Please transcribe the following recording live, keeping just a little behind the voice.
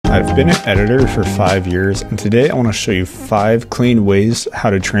I've been an editor for 5 years, and today I want to show you 5 clean ways how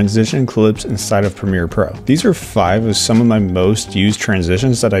to transition clips inside of Premiere Pro. These are 5 of some of my most used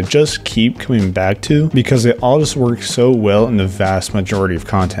transitions that I just keep coming back to because they all just work so well in the vast majority of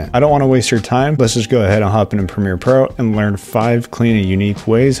content. I don't want to waste your time. Let's just go ahead and hop into Premiere Pro and learn 5 clean and unique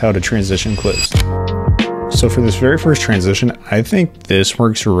ways how to transition clips. So for this very first transition, I think this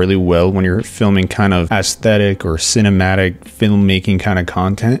works really well when you're filming kind of aesthetic or cinematic filmmaking kind of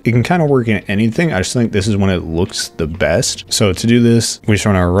content. It can kind of work in anything. I just think this is when it looks the best. So to do this, we just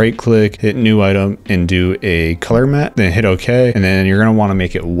want to right click, hit new item and do a color matte, then hit OK. And then you're going to want to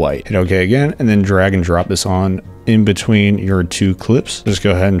make it white. Hit OK again, and then drag and drop this on in between your 2 clips. Just go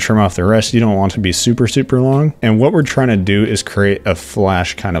ahead and trim off the rest. You don't want to be super long. And what we're trying to do is create a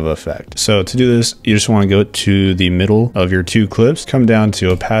flash kind of effect. So to do this, you just want to go to the middle of your 2 clips, come down to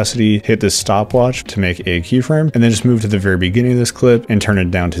opacity, hit the stopwatch to make a keyframe, and then just move to the very beginning of this clip and turn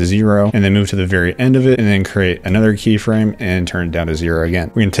it down to 0, and then move to the very end of it and then create another keyframe and turn it down to 0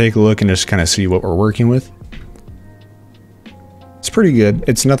 again. We can take a look and just kind of see what we're working with. It's pretty good.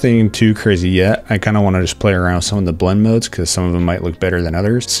 It's nothing too crazy yet. I kind of want to just play around with some of the blend modes because some of them might look better than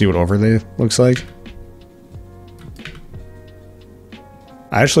others. See what overlay looks like.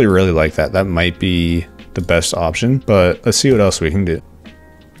 I actually really like that. That might be the best option, but let's see what else we can do.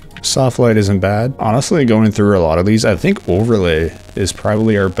 Soft light isn't bad. Honestly, going through a lot of these, I think overlay is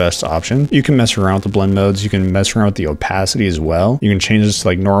probably our best option. You can mess around with the blend modes. You can mess around with the opacity as well. You can change this to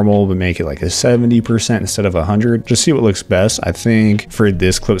like normal, but make it like a 70% instead of 100. Just see what looks best. I think for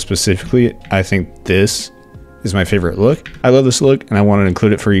this clip specifically, I think this is my favorite look. I love this look and I want to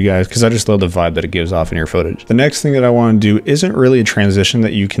include it for you guys because I just love the vibe that it gives off in your footage. The next thing that I want to do isn't really a transition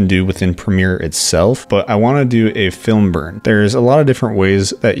that you can do within Premiere itself, but I want to do a film burn. There's a lot of different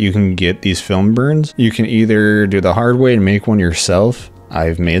ways that you can get these film burns. You can either do the hard way and make one yourself.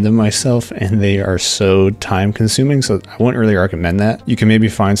 I've made them myself and they are so time consuming, so I wouldn't really recommend that. You can maybe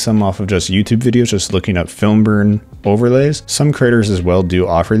find some off of just YouTube videos, just looking up film burn overlays. Some creators as well do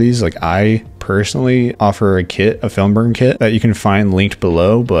offer these. Like I personally offer a kit, a film burn kit that you can find linked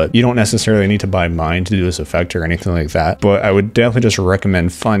below, but you don't necessarily need to buy mine to do this effect or anything like that. But I would definitely just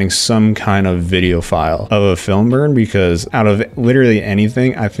recommend finding some kind of video file of a film burn because out of literally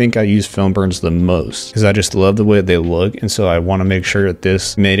anything, I think I use film burns the most because I just love the way they look. And so I want to make sure that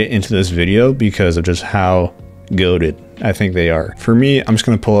this made it into this video because of just how goated I think they are. For me, I'm just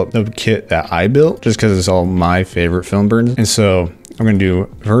going to pull up the kit that I built just because it's all my favorite film burns. And so I'm going to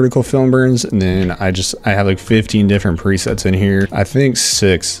do vertical film burns, and then I have like 15 different presets in here. I think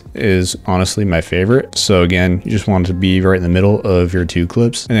 6 is honestly my favorite. So again, you just want it to be right in the middle of your 2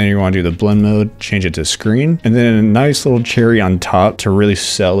 clips, and then you want to do the blend mode, change it to screen, and then a nice little cherry on top to really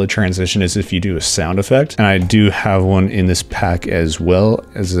sell the transition is if you do a sound effect. And I do have one in this pack as well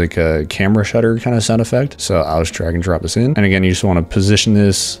as like a camera shutter kind of sound effect. So I'll just drag and drop this in. And again, you just want to position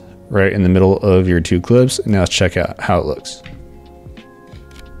this right in the middle of your 2 clips. And now let's check out how it looks.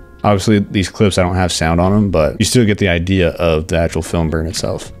 Obviously, these clips, I don't have sound on them, but you still get the idea of the actual film burn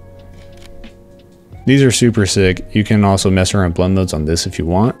itself. These are super sick. You can also mess around with blend modes on this if you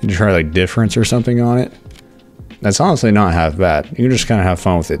want. You can try like difference or something on it. That's honestly not half bad. You can just kind of have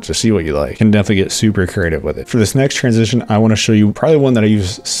fun with it to see what you like. You can definitely get super creative with it. For this next transition, I want to show you probably one that I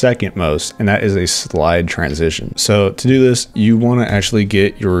use second most, and that is a slide transition. So to do this, you want to actually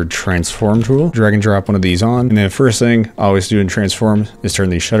get your transform tool, drag and drop one of these on. And then first thing I always do in transform is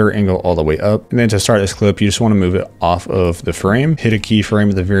turn the shutter angle all the way up. And then to start this clip, you just want to move it off of the frame, hit a keyframe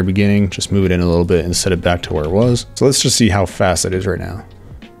at the very beginning, just move it in a little bit and set it back to where it was. So let's just see how fast it is right now.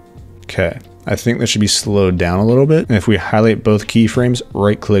 Okay. I think that should be slowed down a little bit. And if we highlight both keyframes,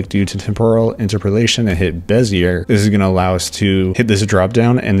 right click due to temporal interpolation and hit Bezier, this is going to allow us to hit this drop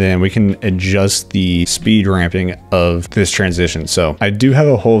down and then we can adjust the speed ramping of this transition. So I do have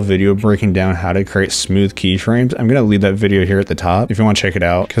a whole video breaking down how to create smooth keyframes. I'm going to leave that video here at the top if you want to check it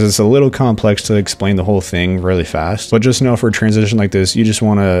out because it's a little complex to explain the whole thing really fast. But just know for a transition like this, you just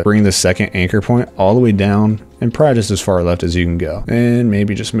want to bring the second anchor point all the way down and probably just as far left as you can go. And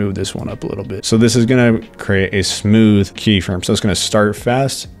maybe just move this one up a little bit. So this is gonna create a smooth keyframe. So it's gonna start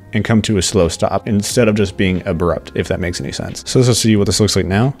fast and come to a slow stop instead of just being abrupt, if that makes any sense. So let's see what this looks like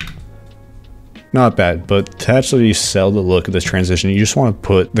now. Not bad, but to actually sell the look of this transition, you just want to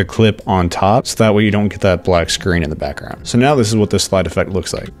put the clip on top so that way you don't get that black screen in the background. So now this is what the slide effect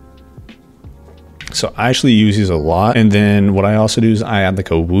looks like. So I actually use these a lot. And then what I also do is I add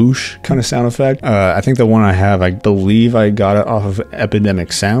like a whoosh kind of sound effect. I think the one I have, I believe I got it off of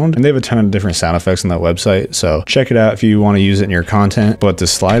Epidemic Sound, and they have a ton of different sound effects on that website. So check it out if you want to use it in your content. But the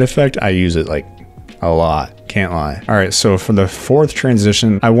slide effect, I use it like a lot. Can't lie. All right, so for the fourth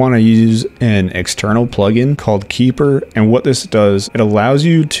transition, I want to use an external plugin called Keeper. And what this does, it allows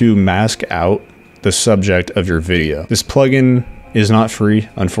you to mask out the subject of your video. This plugin is not free.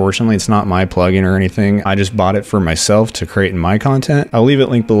 Unfortunately, it's not my plugin or anything. I just bought it for myself to create in my content. I'll leave it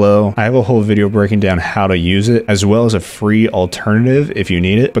linked below. I have a whole video breaking down how to use it, as well as a free alternative if you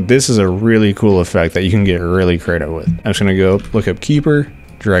need it. But this is a really cool effect that you can get really creative with. I'm just gonna go look up Keeper,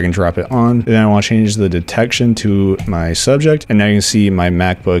 drag and drop it on. And then I want to change the detection to my subject. And now you can see my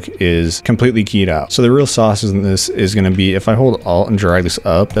MacBook is completely keyed out. So the real sauce in this is going to be if I hold Alt and drag this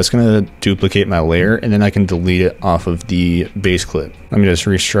up, that's going to duplicate my layer, and then I can delete it off of the base clip. Let me just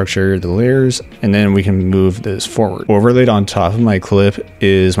restructure the layers, and then we can move this forward. Overlaid on top of my clip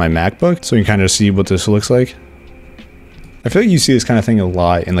is my MacBook. So you can kind of see what this looks like. I feel like you see this kind of thing a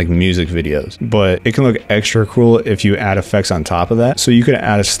lot in like music videos, but it can look extra cool if you add effects on top of that. So you could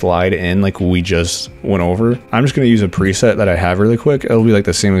add a slide in like we just went over. I'm just going to use a preset that I have really quick. It'll be like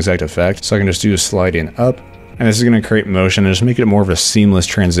the same exact effect. So I can just do a slide in up, and this is going to create motion and just make it more of a seamless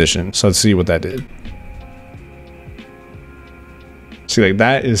transition. So let's see what that did. See, like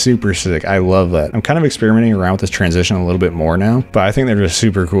that is super sick. I love that. I'm kind of experimenting around with this transition a little bit more now, but I think they're just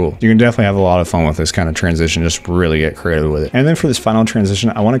super cool. You can definitely have a lot of fun with this kind of transition, just really get creative with it. And then for this final transition,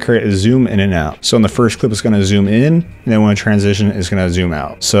 I want to create a zoom in and out. So in the first clip, it's going to zoom in, and then when a transition is going to zoom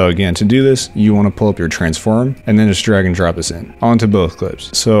out. So again, to do this, you want to pull up your transform and then just drag and drop this in onto both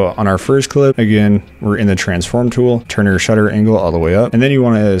clips. So on our first clip, again, we're in the transform tool, turn your shutter angle all the way up, and then you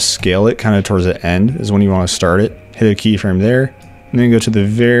want to scale it kind of towards the end is when you want to start it. Hit a keyframe there. And then go to the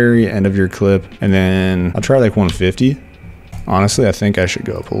very end of your clip, and then I'll try like 150. Honestly, I think I should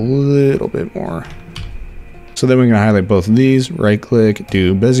go up a little bit more. So then we can highlight both of these, right click,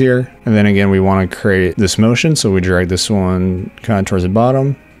 do Bezier. And then again, we want to create this motion. So we drag this one kind of towards the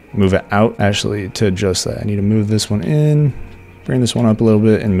bottom, move it out. Actually, to adjust that, I need to move this one in, bring this one up a little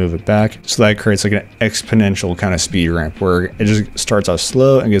bit and move it back. So that creates like an exponential kind of speed ramp where it just starts off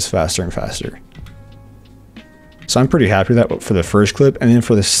slow and gets faster and faster. So I'm pretty happy with that for the first clip. And then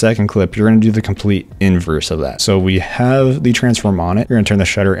for the second clip, you're going to do the complete inverse of that. So we have the transform on it. You're going to turn the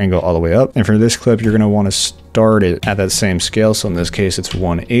shutter angle all the way up. And for this clip, you're going to want to start it at that same scale. So in this case, it's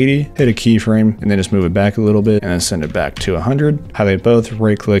 180. Hit a keyframe and then just move it back a little bit and then send it back to 100. Highlight both,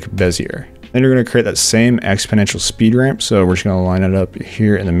 right click, Bezier. Then you're going to create that same exponential speed ramp. So we're just going to line it up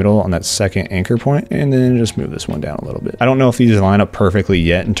here in the middle on that second anchor point, and then just move this one down a little bit. I don't know if these line up perfectly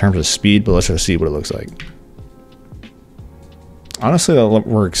yet in terms of speed, but let's just see what it looks like. Honestly, that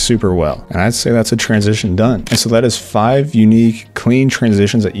works super well. And I'd say that's a transition done. And so that is 5 unique, clean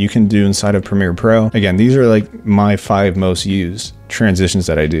transitions that you can do inside of Premiere Pro. Again, these are like my 5 most used transitions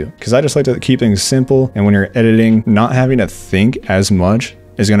that I do, because I just like to keep things simple. And when you're editing, not having to think as much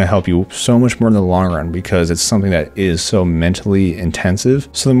is going to help you so much more in the long run, because it's something that is so mentally intensive.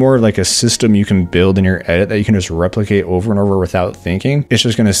 So the more like a system you can build in your edit that you can just replicate over and over without thinking, it's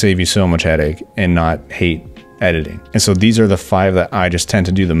just going to save you so much headache and not hate editing. And so these are the 5 that I just tend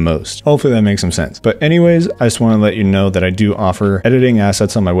to do the most. Hopefully that makes some sense. But anyways, I just want to let you know that I do offer editing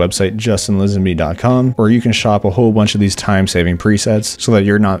assets on my website, justinlisenby.com, where you can shop a whole bunch of these time-saving presets so that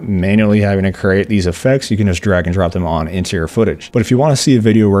you're not manually having to create these effects. You can just drag and drop them on into your footage. But if you want to see a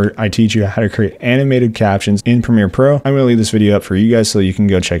video where I teach you how to create animated captions in Premiere Pro, I'm going to leave this video up for you guys so you can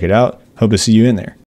go check it out. Hope to see you in there.